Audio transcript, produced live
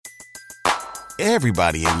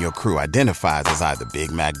Everybody in your crew identifies as either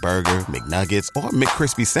Big Mac Burger, McNuggets, or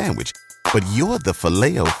McCrispy Sandwich. But you're the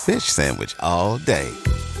Filet-O-Fish Sandwich all day.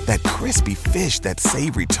 That crispy fish, that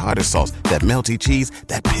savory tartar sauce, that melty cheese,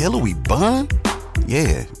 that pillowy bun.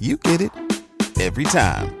 Yeah, you get it. Every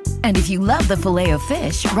time. And if you love the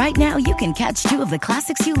Filet-O-Fish, right now you can catch two of the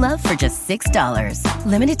classics you love for just $6.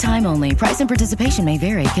 Limited time only. Price and participation may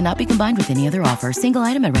vary. Cannot be combined with any other offer. Single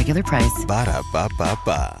item at regular price.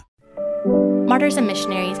 Ba-da-ba-ba-ba. Martyrs and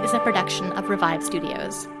Missionaries is a production of Revive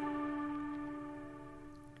Studios.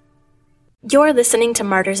 You're listening to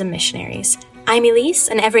Martyrs and Missionaries. I'm Elise,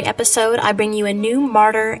 and every episode I bring you a new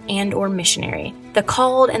martyr and or missionary, the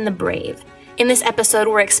called and the brave. In this episode,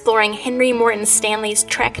 we're exploring Henry Morton Stanley's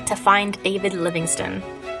trek to find David Livingstone.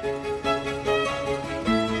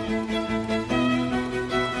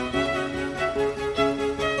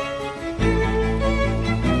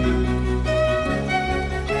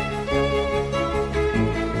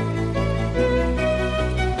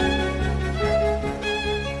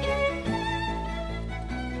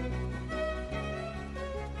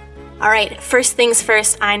 All right, first things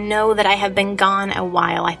first, I know that I have been gone a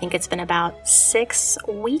while. I think it's been about 6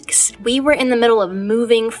 weeks. We were in the middle of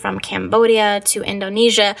moving from Cambodia to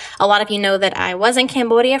Indonesia. A lot of you know that I was in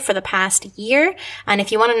Cambodia for the past year. And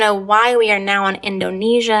if you want to know why we are now in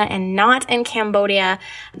Indonesia and not in Cambodia,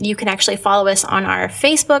 you can actually follow us on our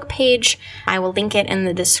Facebook page. I will link it in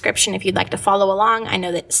the description if you'd like to follow along. I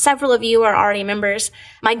know that several of you are already members.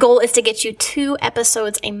 My goal is to get you 2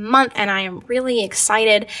 episodes a month, and I am really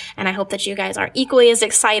excited, and I hope that you guys are equally as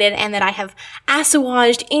excited and that I have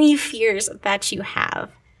assuaged any fears that you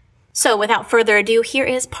have. So without further ado, here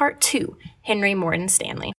is part 2, Henry Morton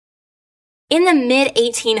Stanley. In the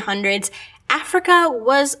mid-1800s, Africa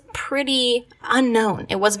was pretty unknown.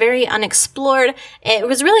 It was very unexplored. It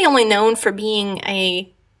was really only known for being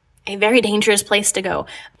a very dangerous place to go.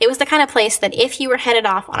 It was the kind of place that if you were headed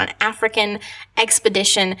off on an African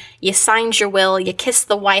expedition, you signed your will, you kissed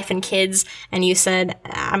the wife and kids, and you said,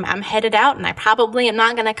 I'm headed out and I probably am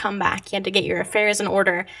not going to come back. You had to get your affairs in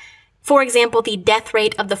order. For example, the death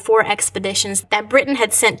rate of the 4 expeditions that Britain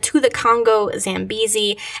had sent to the Congo,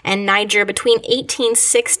 Zambezi, and Niger between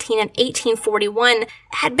 1816 and 1841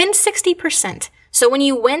 had been 60%. So when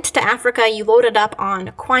you went to Africa, you loaded up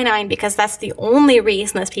on quinine because that's the only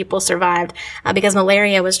reason those people survived, because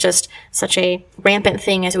malaria was just such a rampant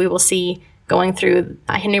thing, as we will see going through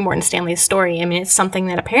Henry Morton Stanley's story. I mean, it's something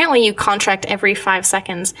that apparently you contract every 5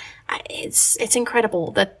 seconds. It's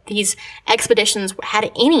incredible that these expeditions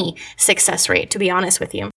had any success rate, to be honest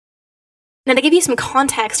with you. Now, to give you some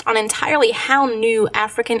context on entirely how new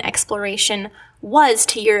African exploration was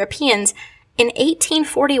to Europeans, in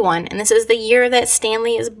 1841, and this is the year that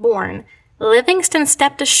Stanley is born, Livingstone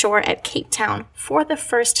stepped ashore at Cape Town for the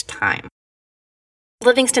first time.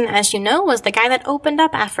 Livingstone, as you know, was the guy that opened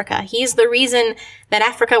up Africa. He's the reason that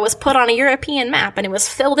Africa was put on a European map and it was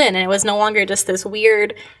filled in, and it was no longer just this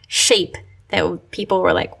weird shape that people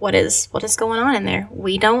were like, what is going on in there?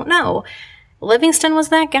 We don't know. Livingstone was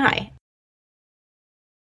that guy.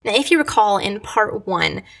 Now, if you recall, in part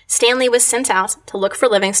 1, Stanley was sent out to look for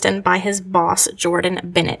Livingstone by his boss, Jordan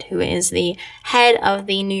Bennett, who is the head of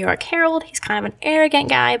the New York Herald. He's kind of an arrogant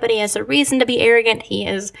guy, but he has a reason to be arrogant. He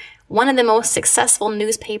is one of the most successful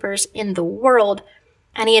newspapers in the world.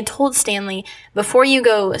 And he had told Stanley, before you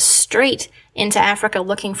go straight into Africa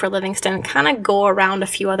looking for Livingstone, kind of go around a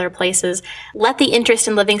few other places, let the interest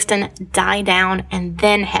in Livingstone die down, and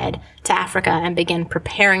then head to Africa and begin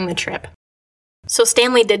preparing the trip. So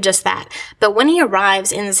Stanley did just that. But when he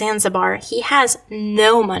arrives in Zanzibar, he has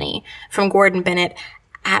no money from Gordon Bennett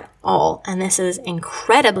at all. And this is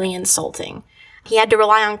incredibly insulting. He had to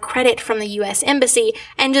rely on credit from the U.S. Embassy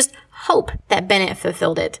and just hope that Bennett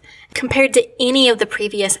fulfilled it. Compared to any of the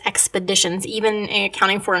previous expeditions, even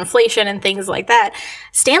accounting for inflation and things like that,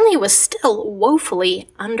 Stanley was still woefully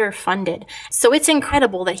underfunded. So it's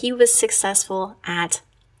incredible that he was successful at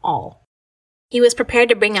all. He was prepared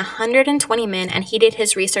to bring 120 men, and he did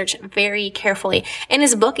his research very carefully. In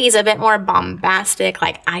his book, he's a bit more bombastic,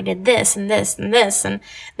 like, I did this and this and this, and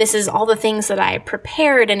this is all the things that I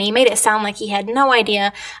prepared, and he made it sound like he had no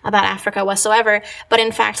idea about Africa whatsoever. But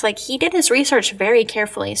in fact, like, he did his research very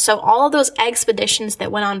carefully. So all of those expeditions that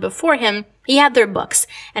went on before him, he had their books,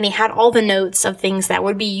 and he had all the notes of things that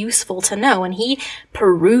would be useful to know, and he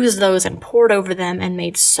perused those and pored over them and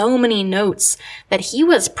made so many notes that he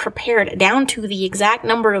was prepared down to the exact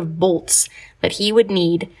number of bolts that he would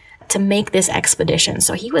need to make this expedition.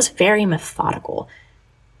 So he was very methodical.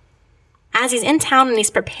 as he's in town and he's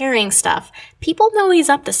preparing stuff, people know he's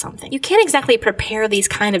up to something. You can't exactly prepare these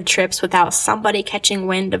kind of trips without somebody catching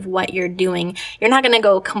wind of what you're doing. You're not going to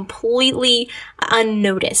go completely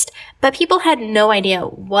unnoticed. But people had no idea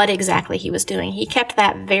what exactly he was doing. He kept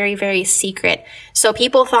that very, very secret. So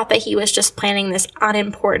people thought that he was just planning this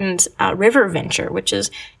unimportant river venture, which is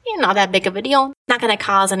not that big of a deal, not going to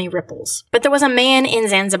cause any ripples. But there was a man in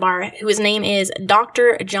Zanzibar whose name is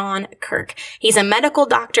Dr. John Kirk. He's a medical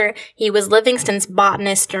doctor. He was Livingstone's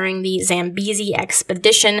botanist during the Zambezi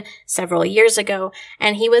expedition several years ago,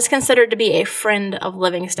 and he was considered to be a friend of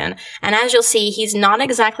Livingstone. And as you'll see, he's not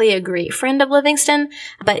exactly a great friend of Livingstone,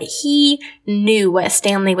 but he knew what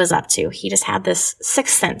Stanley was up to. He just had this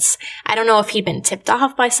sixth sense. I don't know if he'd been tipped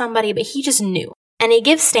off by somebody, but he just knew. And he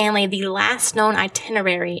gives Stanley the last known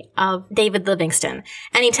itinerary of David Livingstone.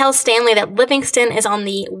 And he tells Stanley that Livingstone is on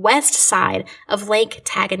the west side of Lake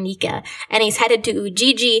Tanganyika. And he's headed to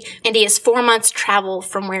Ujiji, and he is 4 months travel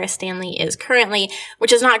from where Stanley is currently,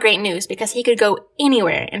 which is not great news because he could go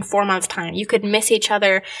anywhere in 4 months' time. You could miss each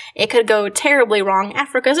other. It could go terribly wrong.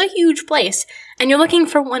 Africa's a huge place. And you're looking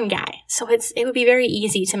for one guy, so it would be very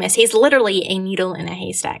easy to miss. He's literally a needle in a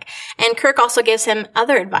haystack. And Kirk also gives him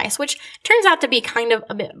other advice, which turns out to be kind of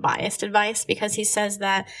a bit biased advice, because he says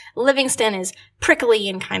that Livingstone is prickly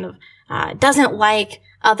and kind of doesn't like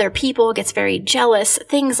other people, gets very jealous,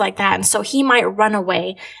 things like that. And so he might run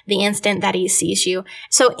away the instant that he sees you.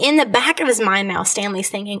 So in the back of his mind now, Stanley's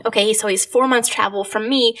thinking, okay, so he's 4 months travel from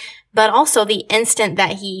me, but also the instant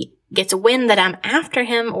that he gets wind that I'm after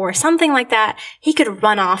him or something like that, he could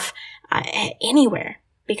run off anywhere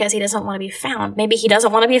because he doesn't want to be found. Maybe he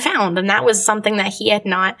doesn't want to be found, and that was something that he had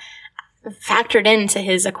not factored into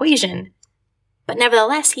his equation. But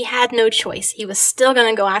nevertheless, he had no choice. He was still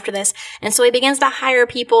going to go after this, and so he begins to hire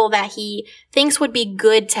people that he thinks would be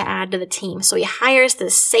good to add to the team. So he hires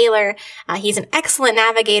this sailor. He's an excellent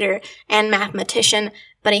navigator and mathematician,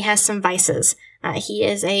 but he has some vices. He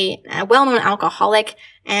is a well-known alcoholic,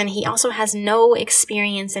 and he also has no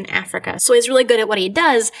experience in Africa. So he's really good at what he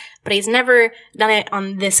does, but he's never done it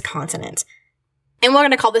on this continent. And we're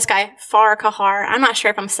going to call this guy Farquhar. I'm not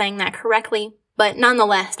sure if I'm saying that correctly, but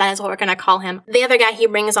nonetheless, that is what we're going to call him. The other guy he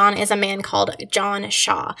brings on is a man called John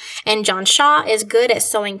Shaw. And John Shaw is good at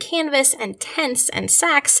sewing canvas and tents and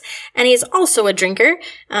sacks, and he's also a drinker,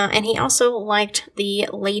 and he also liked the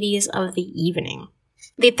ladies of the evening.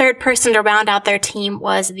 The third person to round out their team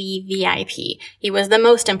was the VIP. He was the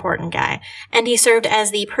most important guy, and he served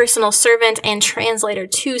as the personal servant and translator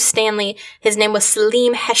to Stanley. His name was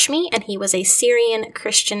Salim Heshmi, and he was a Syrian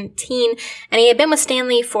Christian teen, and he had been with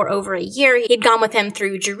Stanley for over a year. He'd gone with him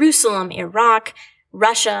through Jerusalem, Iraq,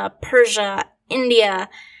 Russia, Persia, India.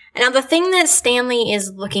 Now, the thing that Stanley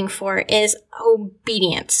is looking for is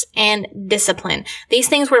obedience and discipline. These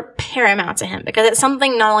things were paramount to him because it's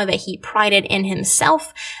something not only that he prided in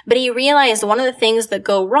himself, but he realized one of the things that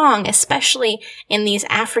go wrong, especially in these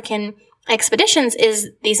African expeditions, is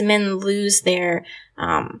these men lose their,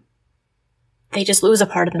 they just lose a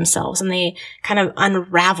part of themselves and they kind of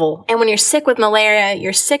unravel. And when you're sick with malaria,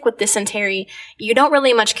 you're sick with dysentery, you don't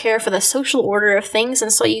really much care for the social order of things.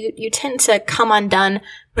 And so you tend to come undone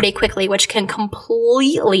pretty quickly, which can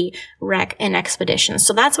completely wreck an expedition.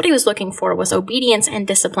 So that's what he was looking for, was obedience and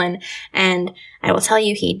discipline. And I will tell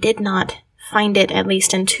you, he did not find it, at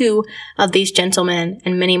least in 2 of these gentlemen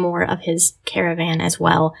and many more of his caravan as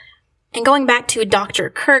well. And going back to Dr.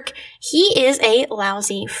 Kirk, he is a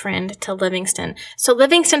lousy friend to Livingstone. So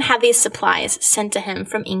Livingstone had these supplies sent to him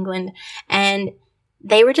from England, and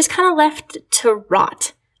they were just kind of left to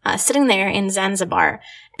rot, sitting there in Zanzibar,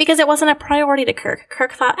 because it wasn't a priority to Kirk.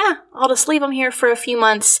 Kirk thought, I'll just leave them here for a few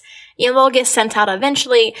months. They'll get sent out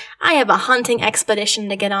eventually. I have a hunting expedition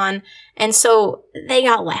to get on. And so they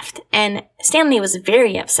got left. And Stanley was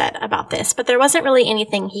very upset about this, but there wasn't really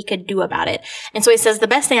anything he could do about it. And so he says, the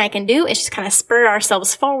best thing I can do is just kind of spur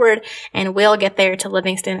ourselves forward, and we'll get there to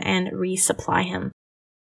Livingstone and resupply him.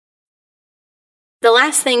 The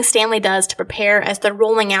last thing Stanley does to prepare as they're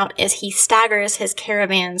rolling out is he staggers his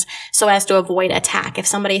caravans so as to avoid attack. If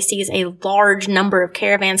somebody sees a large number of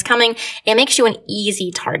caravans coming, it makes you an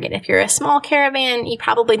easy target. If you're a small caravan, you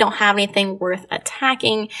probably don't have anything worth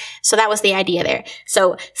attacking. So that was the idea there.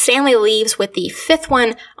 So Stanley leaves with the 5th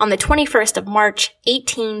one on the 21st of March,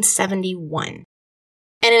 1871.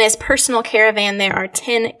 And in his personal caravan, there are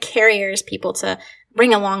 10 carriers, people to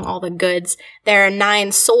bring along all the goods. There are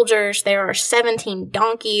 9 soldiers, there are 17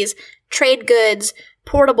 donkeys, trade goods,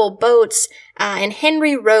 portable boats, and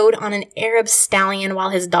Henry rode on an Arab stallion while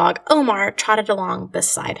his dog Omar trotted along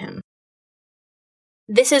beside him.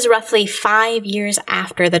 This is roughly 5 years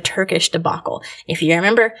after the Turkish debacle. If you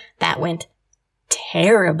remember, that went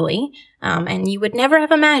terribly. And you would never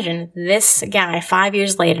have imagined this guy 5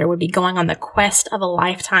 years later would be going on the quest of a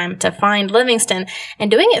lifetime to find Livingston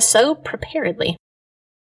and doing it so preparedly.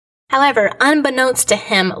 However, unbeknownst to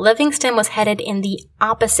him, Livingston was headed in the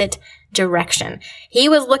opposite direction. He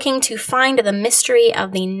was looking to find the mystery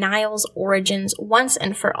of the Nile's origins once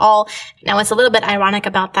and for all. Now, what's a little bit ironic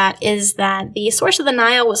about that is that the source of the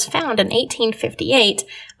Nile was found in 1858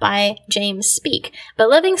 by James Speke, but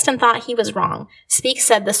Livingston thought he was wrong. Speke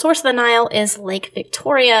said the source of the Nile is Lake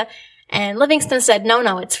Victoria, and Livingston said,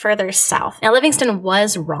 no, it's further south. Now, Livingston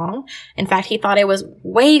was wrong. In fact, he thought it was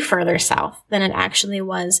way further south than it actually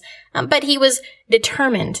was. But he was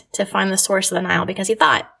determined to find the source of the Nile because he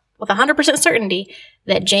thought, with 100% certainty,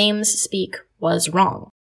 that James Speke was wrong.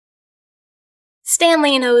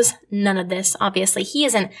 Stanley knows none of this, obviously. He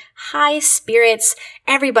is in high spirits.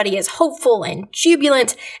 Everybody is hopeful and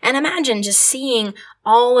jubilant. And imagine just seeing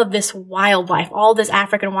all of this wildlife, all this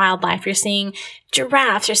African wildlife. You're seeing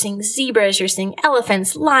giraffes, you're seeing zebras, you're seeing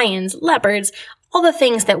elephants, lions, leopards, all the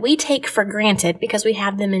things that we take for granted because we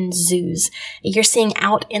have them in zoos. You're seeing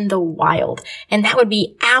out in the wild. And that would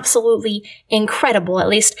be absolutely incredible, at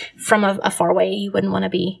least from a far away. You wouldn't want to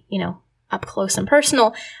be, up close and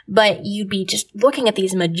personal, but you'd be just looking at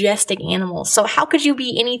these majestic animals. So how could you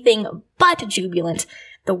be anything but jubilant?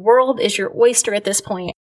 The world is your oyster at this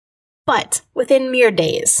point. But within mere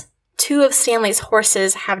days, 2 of Stanley's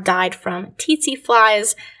horses have died from tsetse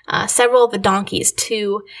flies, several of the donkeys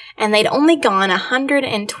too, and they'd only gone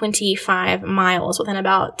 125 miles within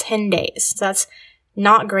about 10 days. So that's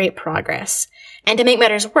not great progress. And to make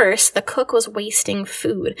matters worse, the cook was wasting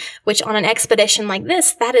food, which on an expedition like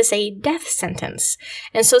this, that is a death sentence.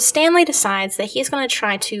 And so Stanley decides that he's going to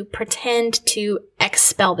try to pretend to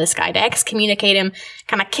expel this guy, to excommunicate him,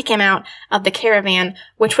 kind of kick him out of the caravan,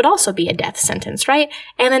 which would also be a death sentence, right?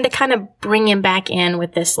 And then to kind of bring him back in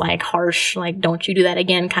with this harsh, don't you do that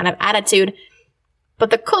again kind of attitude. But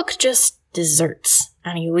the cook just deserts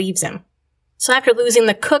and he leaves him. So after losing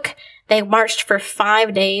the cook, they marched for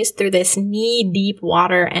 5 days through this knee-deep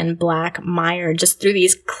water and black mire, just through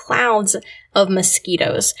these clouds of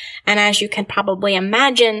mosquitoes. And as you can probably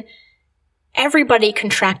imagine, everybody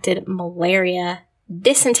contracted malaria,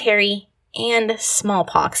 dysentery, and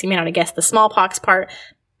smallpox. You may not have guessed the smallpox part,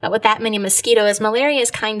 but with that many mosquitoes, malaria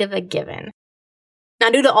is kind of a given. Now,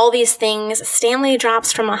 due to all these things, Stanley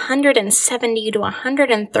drops from 170 to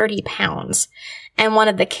 130 pounds. And one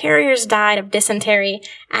of the carriers died of dysentery,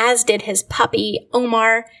 as did his puppy,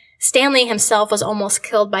 Omar. Stanley himself was almost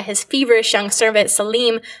killed by his feverish young servant,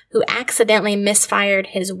 Salim, who accidentally misfired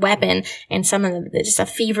his weapon in just a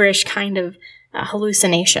feverish kind of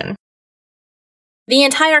hallucination. The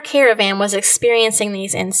entire caravan was experiencing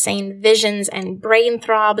these insane visions and brain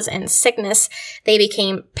throbs and sickness. They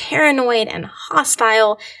became paranoid and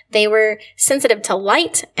hostile. They were sensitive to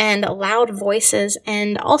light and loud voices.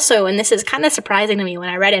 And also, and this is kind of surprising to me when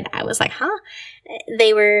I read it, I was like,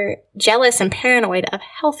 They were jealous and paranoid of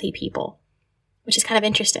healthy people, which is kind of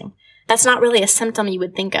interesting. That's not really a symptom you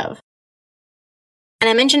would think of. And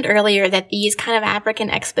I mentioned earlier that these kind of African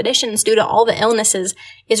expeditions, due to all the illnesses,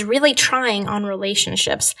 is really trying on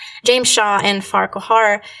relationships. James Shaw and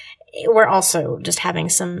Farquhar were also just having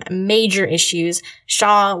some major issues.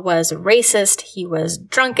 Shaw was racist, he was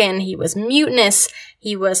drunken, he was mutinous,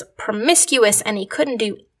 he was promiscuous, and he couldn't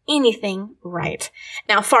do anything right.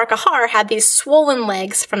 Now, Farquhar had these swollen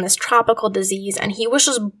legs from this tropical disease, and he was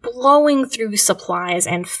just blowing through supplies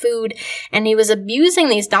and food, and he was abusing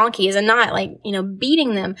these donkeys and not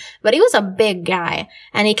beating them, but he was a big guy,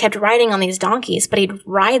 and he kept riding on these donkeys, but he'd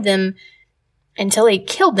ride them until he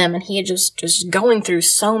killed them, and he had just going through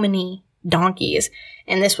so many donkeys.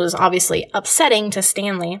 And this was obviously upsetting to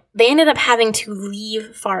Stanley. They ended up having to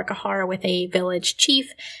leave Farquhar with a village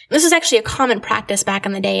chief. This was actually a common practice back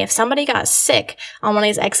in the day. If somebody got sick on one of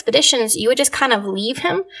these expeditions, you would just kind of leave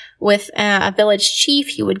him with a village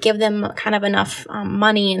chief. You would give them kind of enough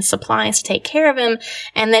money and supplies to take care of him,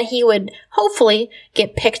 and then he would hopefully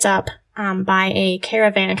get picked up by a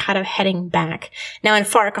caravan kind of heading back. Now, in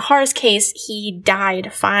Farquhar's case, he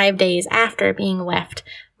died 5 days after being left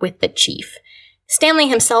with the chief. Stanley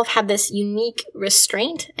himself had this unique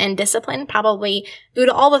restraint and discipline, probably due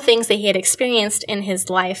to all the things that he had experienced in his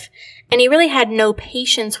life, and he really had no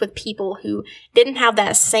patience with people who didn't have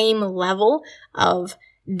that same level of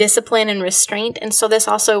discipline and restraint, and so this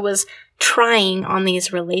also was trying on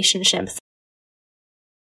these relationships.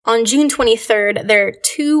 On June 23rd, they're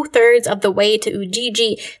 2/3 of the way to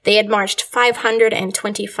Ujiji. They had marched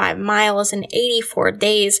 525 miles in 84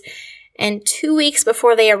 days, and 2 weeks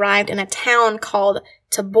before they arrived in a town called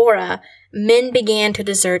Tabora, men began to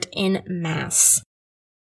desert en masse.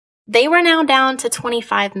 They were now down to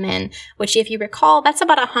 25 men, which, if you recall, that's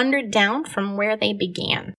about 100 down from where they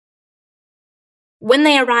began. When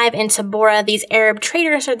they arrive in Tabora, these Arab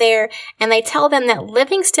traders are there, and they tell them that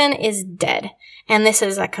Livingston is dead. And this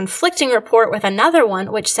is a conflicting report with another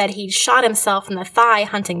one, which said he'd shot himself in the thigh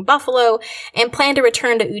hunting buffalo and planned to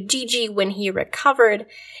return to Ujiji when he recovered.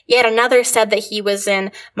 Yet another said that he was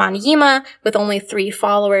in Manyema with only 3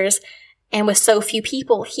 followers, and with so few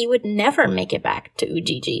people, he would never make it back to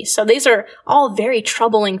Ujiji. So these are all very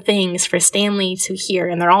troubling things for Stanley to hear,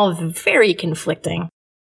 and they're all very conflicting.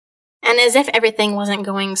 And as if everything wasn't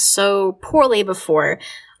going so poorly before,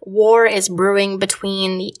 war is brewing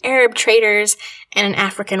between the Arab traders and an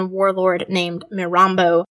African warlord named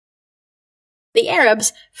Mirambo. The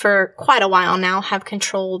Arabs, for quite a while now, have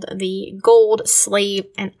controlled the gold, slave,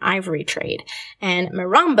 and ivory trade. And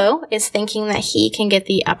Mirambo is thinking that he can get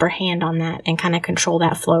the upper hand on that and kind of control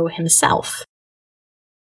that flow himself.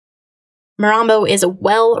 Mirambo is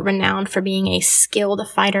well renowned for being a skilled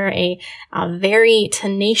fighter, a very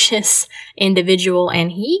tenacious individual,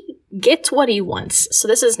 and he gets what he wants. So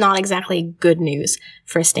this is not exactly good news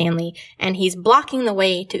for Stanley, and he's blocking the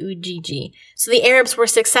way to Ujiji. So the Arabs were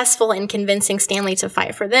successful in convincing Stanley to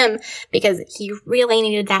fight for them because he really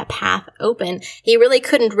needed that path open. He really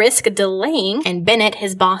couldn't risk delaying and Bennett,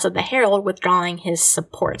 his boss of the Herald, withdrawing his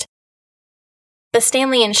support. But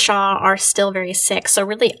Stanley and Shaw are still very sick, so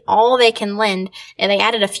really all they can lend, and they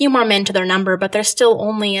added a few more men to their number, but they're still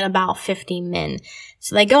only at about 50 men.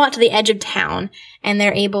 So they go out to the edge of town, and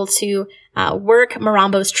they're able to work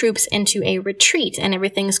Mirambo's troops into a retreat, and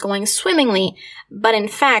everything's going swimmingly. But in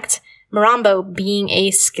fact, Mirambo, being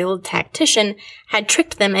a skilled tactician, had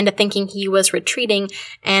tricked them into thinking he was retreating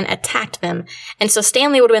and attacked them. And so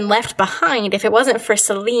Stanley would have been left behind if it wasn't for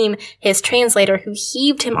Salim, his translator, who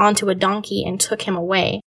heaved him onto a donkey and took him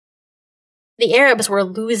away. The Arabs were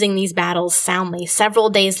losing these battles soundly. Several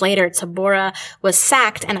days later, Tabora was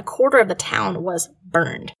sacked and a quarter of the town was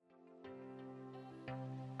burned.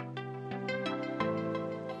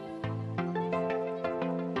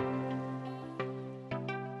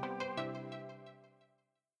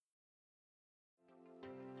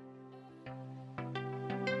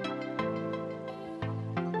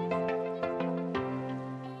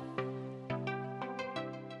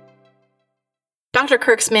 Dr.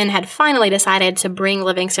 Kirk's men had finally decided to bring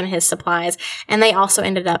Livingston his supplies, and they also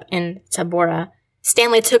ended up in Tabora.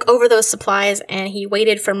 Stanley took over those supplies, and he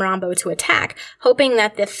waited for Mirambo to attack, hoping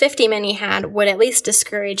that the 50 men he had would at least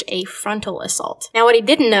discourage a frontal assault. Now, what he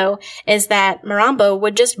didn't know is that Mirambo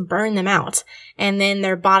would just burn them out, and then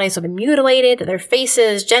their bodies would be mutilated, their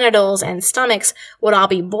faces, genitals, and stomachs would all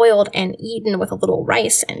be boiled and eaten with a little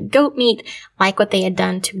rice and goat meat, like what they had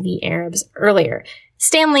done to the Arabs earlier.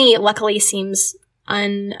 Stanley luckily seems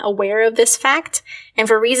unaware of this fact, and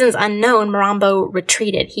for reasons unknown, Mirambo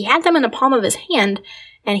retreated. He had them in the palm of his hand,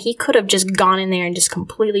 and he could have just gone in there and just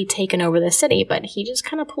completely taken over the city, but he just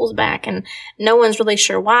kind of pulls back, and no one's really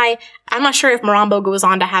sure why. I'm not sure if Mirambo goes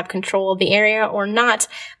on to have control of the area or not,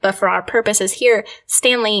 but for our purposes here,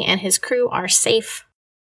 Stanley and his crew are safe.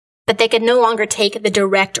 But they could no longer take the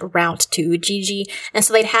direct route to Ujiji, and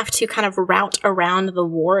so they'd have to kind of route around the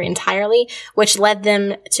war entirely, which led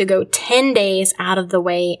them to go 10 days out of the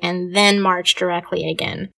way and then march directly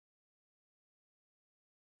again.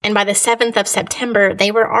 And by the 7th of September,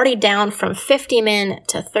 they were already down from 50 men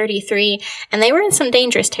to 33, and they were in some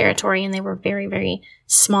dangerous territory, and they were very, very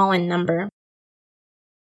small in number.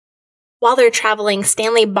 While they're traveling,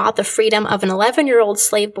 Stanley bought the freedom of an 11-year-old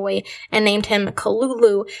slave boy and named him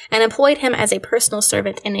Kalulu and employed him as a personal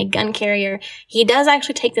servant in a gun carrier. He does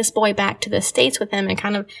actually take this boy back to the States with him,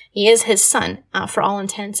 and he is his son for all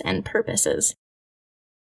intents and purposes.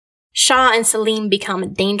 Shaw and Salim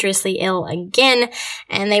become dangerously ill again,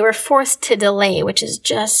 and they were forced to delay, which is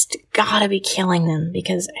just gotta be killing them,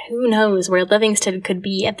 because who knows where Livingston could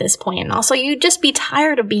be at this point. And also, you'd just be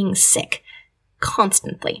tired of being sick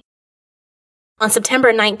constantly. On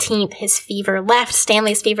September 19th, his fever left,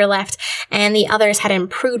 Stanley's fever left, and the others had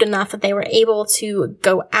improved enough that they were able to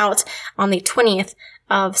go out on the 20th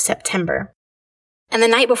of September. And the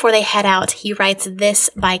night before they head out, he writes this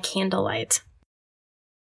by candlelight.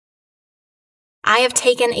 I have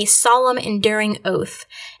taken a solemn, enduring oath,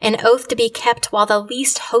 an oath to be kept while the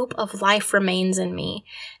least hope of life remains in me,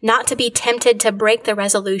 not to be tempted to break the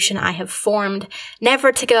resolution I have formed,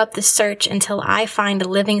 never to give up the search until I find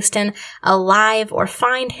Livingston alive or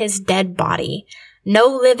find his dead body, No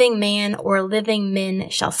living man or living men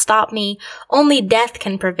shall stop me. Only death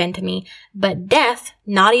can prevent me. But death,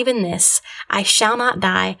 not even this. I shall not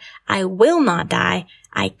die. I will not die.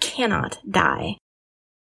 I cannot die.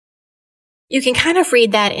 You can kind of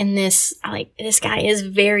read that in this, like, this guy is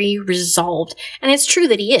very resolved. And it's true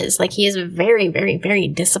that he is. Like, he is very, very, very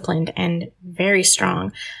disciplined and very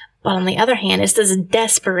strong. But on the other hand, it's this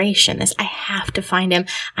desperation, this I have to find him.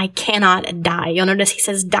 I cannot die. You'll notice he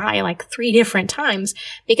says die like 3 different times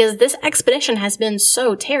because this expedition has been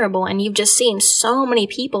so terrible and you've just seen so many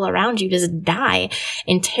people around you just die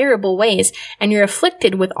in terrible ways and you're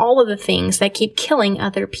afflicted with all of the things that keep killing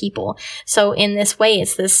other people. So in this way,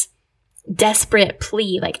 it's this desperate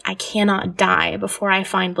plea, like, I cannot die before I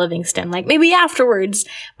find Livingstone. Like, maybe afterwards,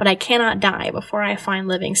 but I cannot die before I find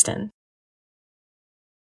Livingstone.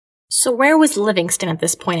 So where was Livingstone at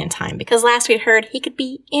this point in time? Because last we'd heard he could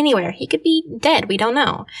be anywhere. He could be dead. We don't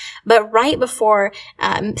know. But right before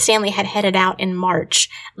Stanley had headed out in March,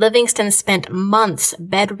 Livingstone spent months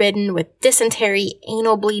bedridden with dysentery,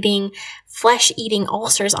 anal bleeding, flesh-eating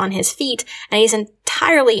ulcers on his feet, and he's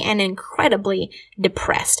entirely and incredibly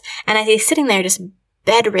depressed. And as he's sitting there just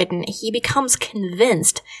bedridden, he becomes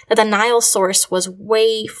convinced that the Nile source was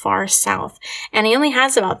way far south. And he only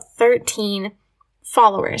has about 13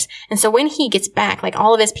 followers. And so when he gets back, like,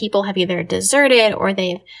 all of his people have either deserted or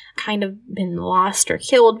they've kind of been lost or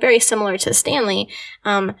killed, very similar to Stanley.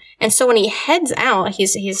 And so when he heads out,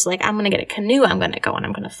 he's like, I'm going to get a canoe. I'm going to go and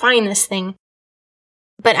I'm going to find this thing.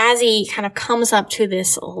 But as he kind of comes up to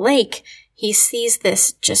this lake, he sees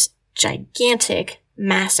this just gigantic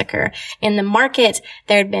massacre. In the market,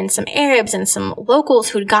 there had been some Arabs and some locals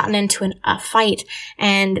who'd gotten into a fight,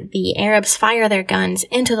 and the Arabs fire their guns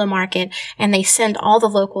into the market, and they send all the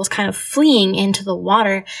locals kind of fleeing into the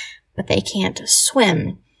water, but they can't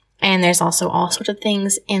swim. And there's also all sorts of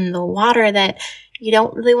things in the water that you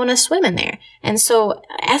don't really want to swim in there. And so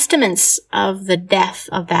estimates of the death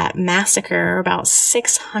of that massacre are about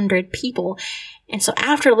 600 people. And so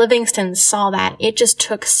after Livingstone saw that, it just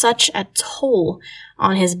took such a toll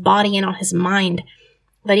on his body and on his mind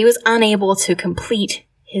that he was unable to complete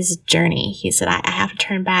his journey. He said, I have to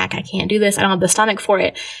turn back. I can't do this. I don't have the stomach for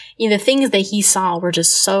it. You know, the things that he saw were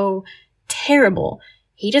just so terrible.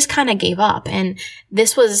 He just kind of gave up. And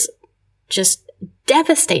this was just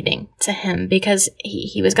devastating to him because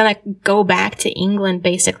he was going to go back to England,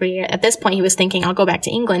 basically. At this point, he was thinking, I'll go back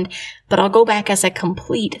to England, but I'll go back as a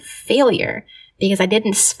complete failure because I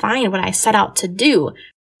didn't find what I set out to do.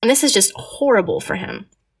 And this is just horrible for him.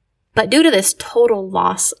 But due to this total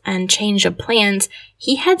loss and change of plans,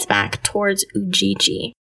 he heads back towards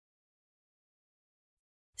Ujiji.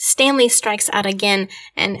 Stanley strikes out again,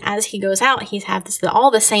 and as he goes out, he has all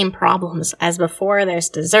the same problems as before. There's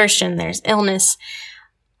desertion, there's illness,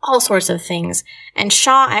 all sorts of things. And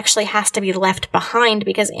Shaw actually has to be left behind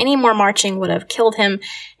because any more marching would have killed him,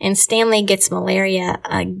 and Stanley gets malaria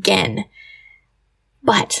again.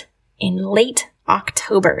 But in late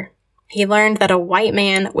October, he learned that a white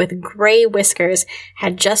man with gray whiskers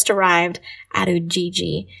had just arrived at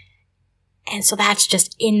Ujiji. And so that's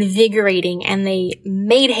just invigorating. And they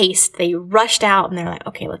made haste. They rushed out and they're like,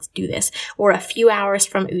 okay, let's do this. We're a few hours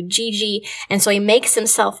from Ujiji. And so he makes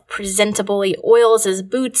himself presentable. He oils his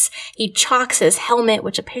boots. He chalks his helmet,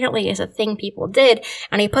 which apparently is a thing people did.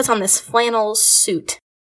 And he puts on this flannel suit.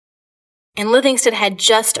 And Livingstone had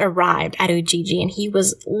just arrived at Ujiji, and he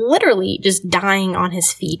was literally just dying on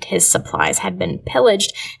his feet. His supplies had been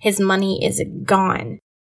pillaged. His money is gone.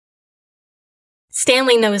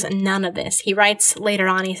 Stanley knows none of this. He writes later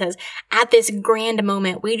on, he says, at this grand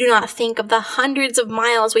moment, we do not think of the hundreds of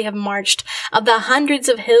miles we have marched, of the hundreds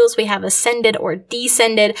of hills we have ascended or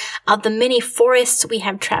descended, of the many forests we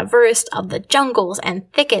have traversed, of the jungles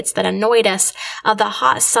and thickets that annoyed us, of the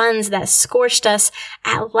hot suns that scorched us.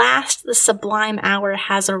 At last the sublime hour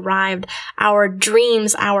has arrived. Our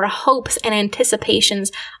dreams, our hopes and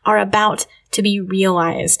anticipations are about to be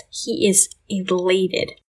realized. He is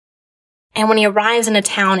elated. And when he arrives in a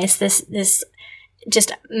town, it's this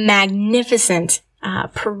just magnificent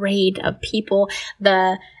parade of people.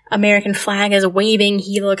 The American flag is waving.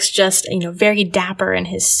 He looks just, very dapper in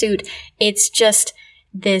his suit. It's just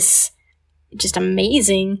this just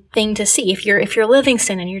amazing thing to see. If you're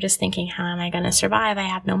Livingstone and you're just thinking, how am I going to survive? I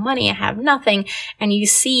have no money. I have nothing. And you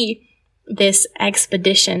see this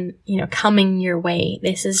expedition, coming your way.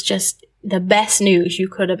 This is just the best news you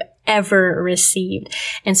could have ever received.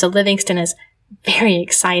 And so Livingstone is very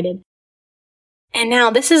excited. And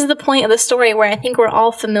now this is the point of the story where I think we're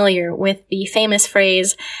all familiar with the famous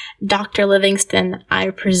phrase, Dr. Livingstone,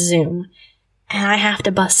 I presume. And I have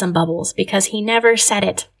to bust some bubbles because he never said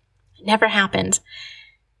it. It never happened.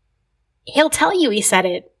 He'll tell you he said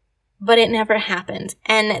it, but it never happened.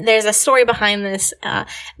 And there's a story behind this.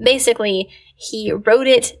 Basically, he wrote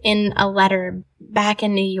it in a letter back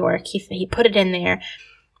in New York. He put it in there.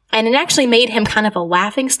 And it actually made him kind of a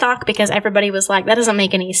laughingstock because everybody was like, that doesn't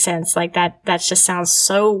make any sense. Like that just sounds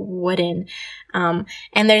so wooden. And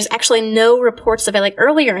there's actually no reports of it. Like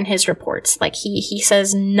earlier in his reports, like he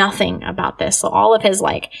says nothing about this. So all of his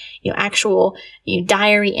actual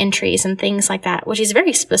diary entries and things like that, which is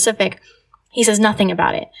very specific, he says nothing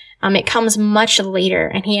about it. It comes much later,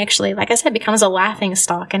 and he actually, like I said, becomes a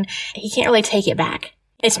laughingstock, and he can't really take it back.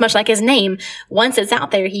 It's much like his name. Once it's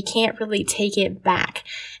out there, he can't really take it back.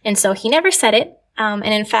 And so he never said it. And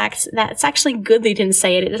in fact, that's actually good that he didn't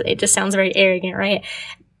say it. It just sounds very arrogant, right?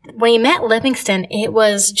 When he met Livingstone, it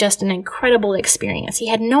was just an incredible experience. He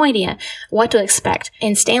had no idea what to expect.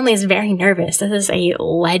 And Stanley is very nervous. This is a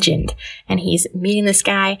legend. And he's meeting this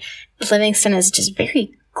guy. Livingstone is just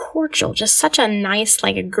very cordial, just such a nice,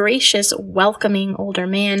 gracious, welcoming older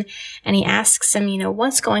man. And he asks him,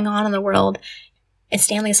 what's going on in the world? And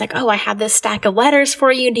Stanley's like, oh, I have this stack of letters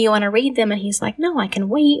for you. Do you want to read them? And he's like, no, I can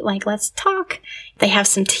wait. Let's talk. They have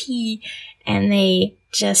some tea and they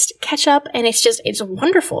just catch up, and it's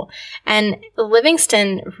wonderful. And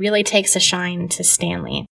Livingstone really takes a shine to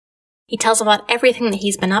Stanley. He tells about everything that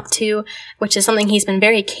he's been up to, which is something he's been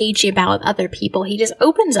very cagey about with other people. He just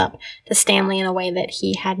opens up to Stanley in a way that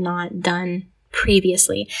he had not done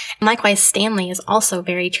previously. And likewise, Stanley is also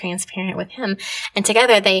very transparent with him. And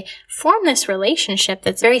together they form this relationship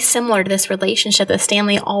that's very similar to this relationship that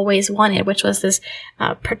Stanley always wanted, which was this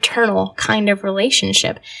paternal kind of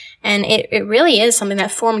relationship. And it really is something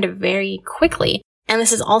that formed very quickly. And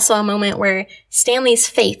this is also a moment where Stanley's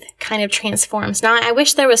faith kind of transforms. Now, I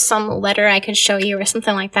wish there was some letter I could show you or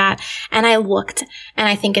something like that. And I looked, and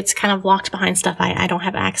I think it's kind of locked behind stuff I don't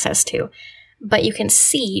have access to. But you can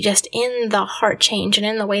see just in the heart change and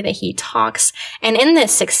in the way that he talks and in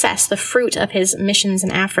this success, the fruit of his missions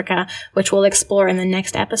in Africa, which we'll explore in the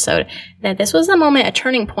next episode, that this was a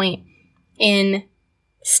turning point in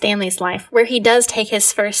Stanley's life where he does take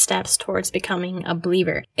his first steps towards becoming a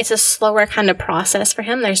believer. It's a slower kind of process for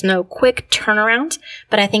him. There's no quick turnaround,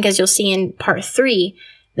 but I think as you'll see in part 3,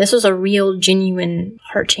 this was a real, genuine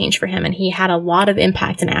heart change for him, and he had a lot of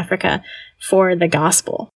impact in Africa for the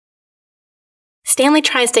gospel. Stanley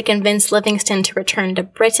tries to convince Livingstone to return to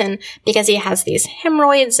Britain because he has these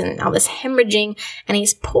hemorrhoids and all this hemorrhaging, and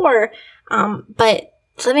he's poor, but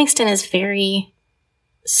Livingstone is very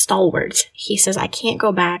stalwart. He says, I can't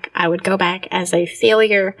go back. I would go back as a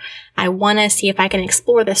failure. I want to see if I can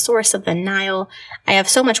explore the source of the Nile. I have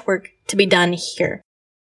so much work to be done here.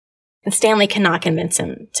 And Stanley cannot convince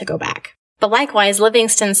him to go back. But likewise,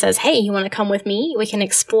 Livingstone says, hey, you want to come with me? We can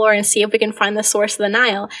explore and see if we can find the source of the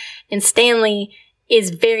Nile. And Stanley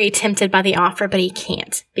is very tempted by the offer, but he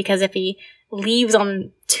can't. Because if he leaves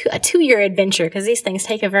on a 2-year adventure, because these things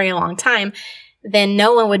take a very long time, then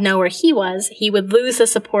no one would know where he was. He would lose the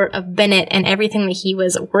support of Bennett, and everything that he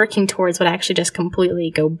was working towards would actually just completely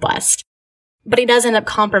go bust. But he does end up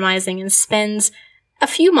compromising and spends a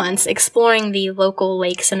few months exploring the local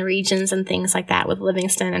lakes and regions and things like that with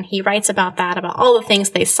Livingstone, and he writes about that, about all the things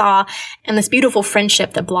they saw, and this beautiful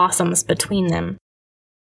friendship that blossoms between them.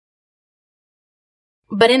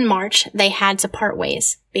 But in March, they had to part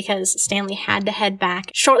ways, because Stanley had to head back.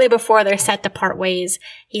 Shortly before they're set to part ways,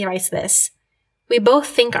 he writes this: we both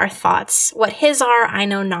think our thoughts. What his are, I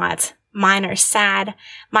know not. Mine are sad.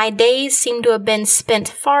 My days seem to have been spent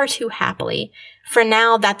far too happily. For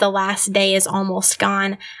now that the last day is almost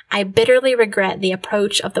gone, I bitterly regret the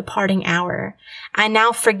approach of the parting hour. I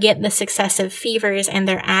now forget the successive fevers and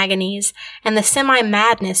their agonies, and the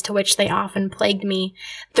semi-madness to which they often plagued me.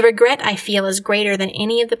 The regret I feel is greater than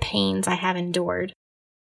any of the pains I have endured.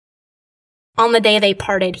 On the day they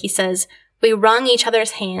parted, he says, we wrung each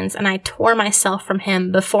other's hands, and I tore myself from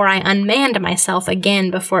him before I unmanned myself again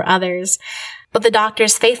before others. But the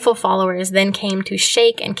doctor's faithful followers then came to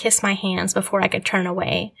shake and kiss my hands before I could turn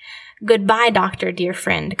away. Goodbye, doctor, dear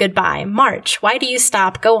friend. Goodbye. March. Why do you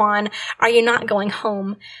stop? Go on. Are you not going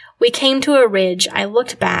home? We came to a ridge. I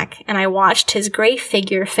looked back, and I watched his gray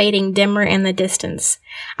figure fading dimmer in the distance.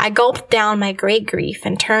 I gulped down my great grief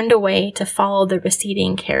and turned away to follow the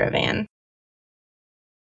receding caravan.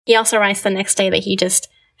 He also writes the next day that he just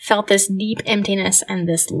felt this deep emptiness and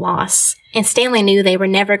this loss. And Stanley knew they were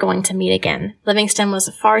never going to meet again. Livingstone was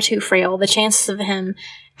far too frail. The chances of him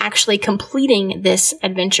actually completing this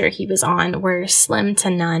adventure he was on were slim to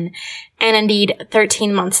none. And indeed,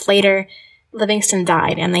 13 months later, Livingstone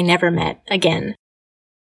died and they never met again.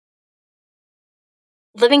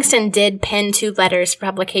 Livingston did pen 2 letters for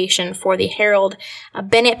publication for the Herald.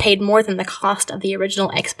 Bennett paid more than the cost of the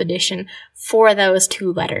original expedition for those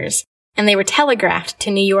 2 letters. And they were telegraphed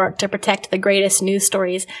to New York to protect the greatest news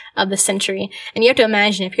stories of the century. And you have to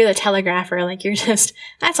imagine, if you're the telegrapher,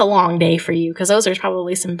 that's a long day for you, because those are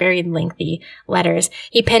probably some very lengthy letters.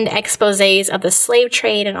 He penned exposés of the slave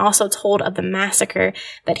trade and also told of the massacre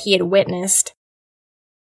that he had witnessed.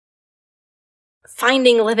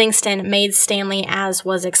 Finding Livingston made Stanley, as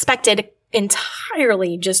was expected,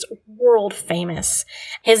 entirely just world famous.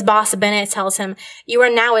 His boss Bennett tells him, "You are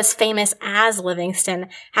now as famous as Livingston,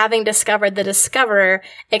 having discovered the discoverer,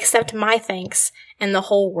 accept my thanks and the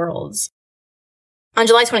whole world's." On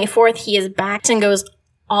July 24th, he is back and goes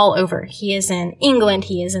all over. He is in England,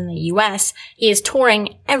 he is in the US, he is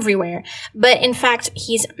touring everywhere. But in fact,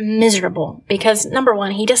 he's miserable because, number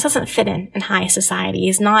one, he just doesn't fit in high society.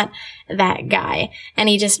 He's not that guy. And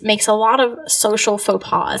he just makes a lot of social faux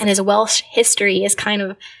pas. And his Welsh history is kind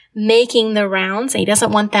of making the rounds. And he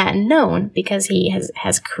doesn't want that known because he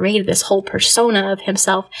has created this whole persona of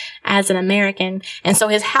himself as an American. And so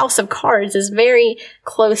his house of cards is very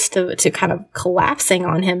close to kind of collapsing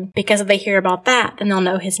on him, because if they hear about that, then they'll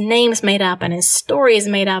know his name's made up and his story's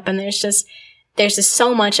made up. And there's just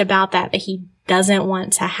so much about that he doesn't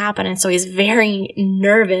want to happen. And so he's very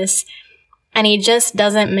nervous. And he just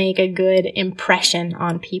doesn't make a good impression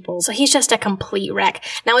on people. So he's just a complete wreck.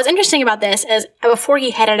 Now, what's interesting about this is before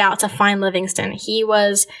he headed out to find Livingston, he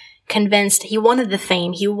was convinced he wanted the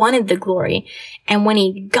fame, he wanted the glory. And when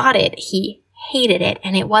he got it, he hated it.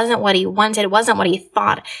 And it wasn't what he wanted, it wasn't what he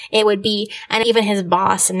thought it would be. And even his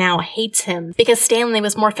boss now hates him because Stanley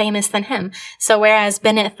was more famous than him. So whereas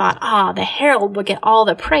Bennett thought, the Herald would get all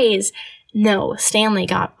the praise, no, Stanley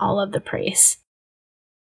got all of the praise.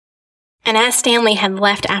 And as Stanley had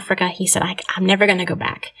left Africa, he said, I'm never going to go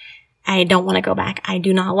back. I don't want to go back. I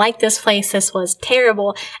do not like this place. This was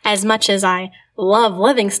terrible. As much as I love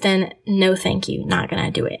Livingston, no thank you, not going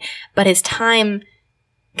to do it. But his time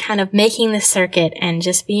kind of making the circuit and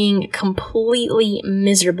just being completely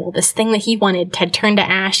miserable, this thing that he wanted had turned to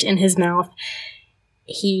ash in his mouth,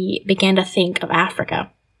 he began to think of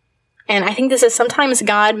Africa. And I think this is sometimes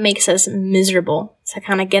God makes us miserable to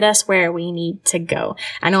kind of get us where we need to go.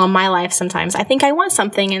 I know in my life sometimes I think I want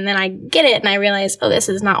something and then I get it and I realize, this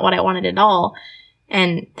is not what I wanted at all.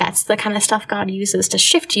 And that's the kind of stuff God uses to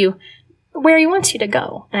shift you where he wants you to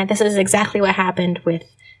go. And this is exactly what happened with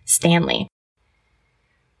Stanley.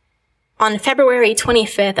 On February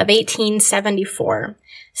 25th of 1874,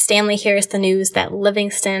 Stanley hears the news that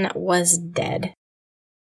Livingston was dead.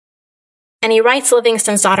 And he writes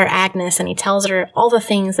Livingston's daughter Agnes, and he tells her all the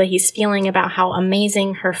things that he's feeling about how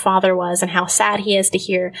amazing her father was and how sad he is to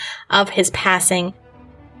hear of his passing.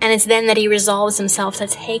 And it's then that he resolves himself to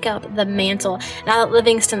take up the mantle. Now that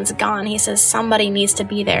Livingston's gone, he says somebody needs to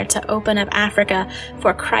be there to open up Africa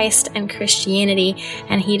for Christ and Christianity,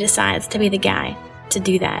 and he decides to be the guy to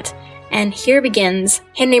do that. And here begins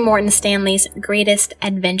Henry Morton Stanley's greatest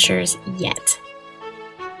adventures yet.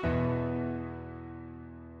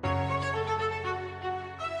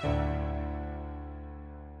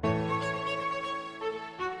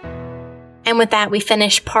 And with that, we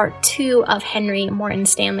finish part 2 of Henry Morton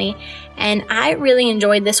Stanley. And I really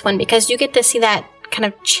enjoyed this one because you get to see that kind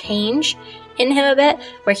of change in him a bit,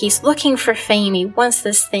 where he's looking for fame, he wants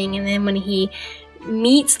this thing, and then when he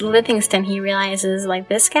meets Livingston, he realizes,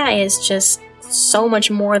 this guy is just so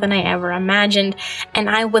much more than I ever imagined, and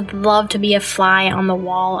I would love to be a fly on the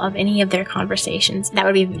wall of any of their conversations. That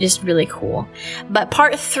would be just really cool. But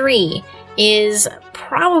part 3 is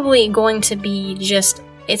probably going to be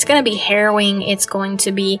it's going to be harrowing, it's going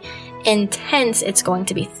to be intense, it's going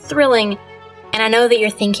to be thrilling. And I know that you're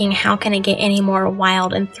thinking, how can it get any more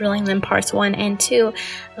wild and thrilling than parts 1 and 2?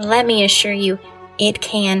 Let me assure you, it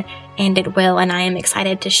can and it will, and I am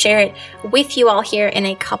excited to share it with you all here in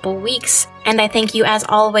a couple weeks. And I thank you as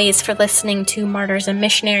always for listening to Martyrs and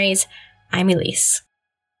Missionaries. I'm Elise.